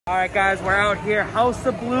All right, guys, we're out here, House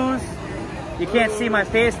of Blues. You can't see my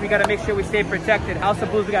face. We got to make sure we stay protected. House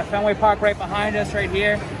of Blues, we got Fenway Park right behind us right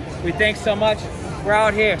here. We thank so much. We're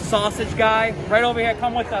out here. Sausage guy, right over here.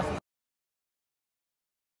 Come with us.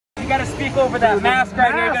 You got to speak over that mask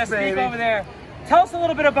right here. You got to speak over there. Tell us a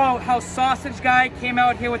little bit about how Sausage Guy came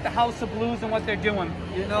out here with the House of Blues and what they're doing.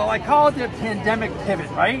 You know, I call it the pandemic pivot,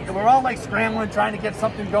 right? We're all like scrambling, trying to get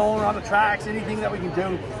something going on the tracks, anything that we can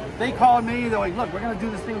do. They called me, they're like, look, we're going to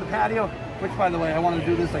do this thing in the patio, which, by the way, I wanted to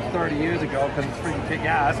do this like 30 years ago because it's freaking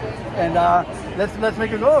kick-ass. And let's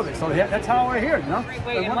make a go of it. So that's how we're here, you know?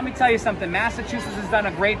 Wait, and let me tell you something. Massachusetts has done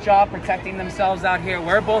a great job protecting themselves out here.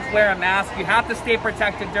 We're both wearing masks. You have to stay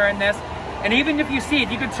protected during this. And even if you see it,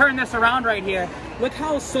 you can turn this around right here. Look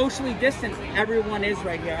how socially distant everyone is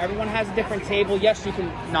right here. Everyone has a different table. Yes, you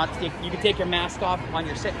can take your mask off when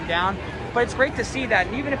you're sitting down, but it's great to see that.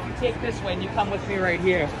 And even if you take this way and you come with me right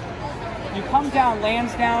here, you come down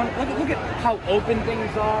Lansdowne. Look at how open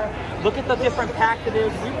things are. Look at the different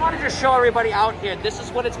packages. We wanted to show everybody out here. This is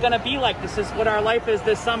what it's going to be like. This is what our life is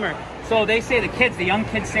this summer. So they say, the young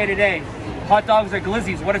kids say today, hot dogs are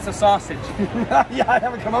glizzies. What is a sausage? Yeah, I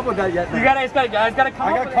haven't come up with that yet. You guys got to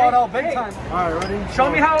come up with it. I got caught out big time. All right, ready? Show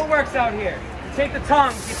me how it works out here. You take the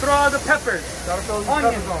tongs, you throw all the peppers. Gotta throw the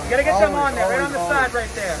onions. peppers on. You gotta get them on there, right on the side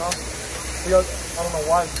right there. We got, I don't know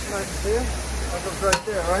why. See it? That goes right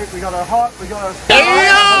there, right? We got our hot, we got our... Hey,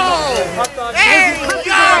 yo!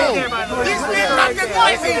 This man got the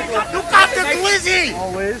glizzy! You got the glizzy!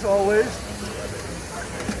 Always, always.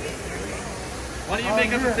 Why don't you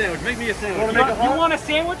make us a sandwich? Make me a sandwich. You want a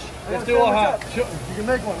sandwich? Let's do a hot. You can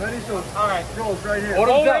make one. Ready? So, all right. Rolls right here.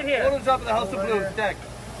 Order right here. Order's up at the House of Blues. Deck.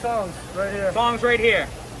 Tongs right here. Tongs right here.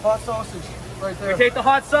 Hot sausage right there. You take the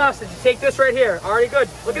hot sausage. You take this right here. Already good.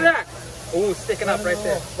 Look at that. Ooh, sticking up right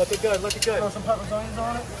there. Looking good. Looking good. Throw some peppers, onions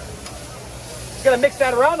on it. You gotta mix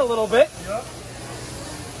that around a little bit. Yep.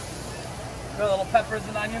 Got little peppers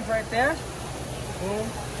and onions right there. Boom.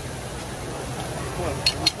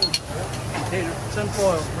 Tin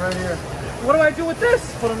foil right here. What do I do with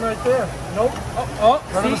this? Put them right there. Nope. Oh,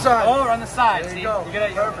 right on the side. Oh, on the side. There you see? go. You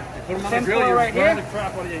gotta, perfect. Put them on the grill. You're right here. The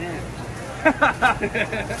crap out of your hand.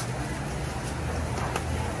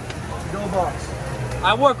 Dough box.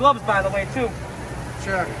 I wore gloves, by the way, too.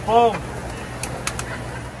 Check. Boom.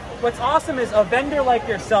 What's awesome is a vendor like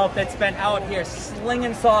yourself that's been out here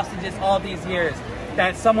slinging sausages all these years,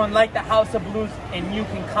 that someone like the House of Blues and you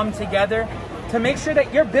can come together to make sure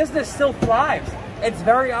that your business still thrives. It's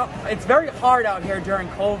very hard out here during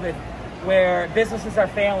COVID where businesses are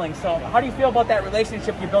failing. So how do you feel about that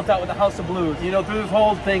relationship you built out with the House of Blues? You know, through this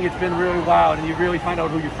whole thing, it's been really wild, and you really find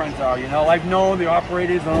out who your friends are. You know, I've known the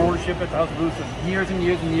operators and ownership at the House of Blues for years and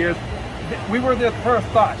years and years. We were their first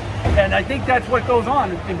thought, and I think that's what goes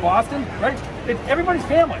on in Boston, right? It's everybody's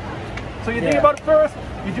family. So you think about it first,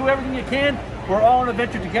 you do everything you can. We're all in a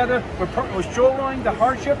venture together. We're shouldering the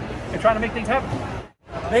hardship and trying to make things happen.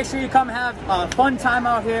 Make sure you come have a fun time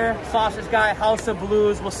out here. Sausage Guy, House of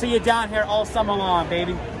Blues. We'll see you down here all summer long,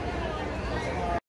 baby.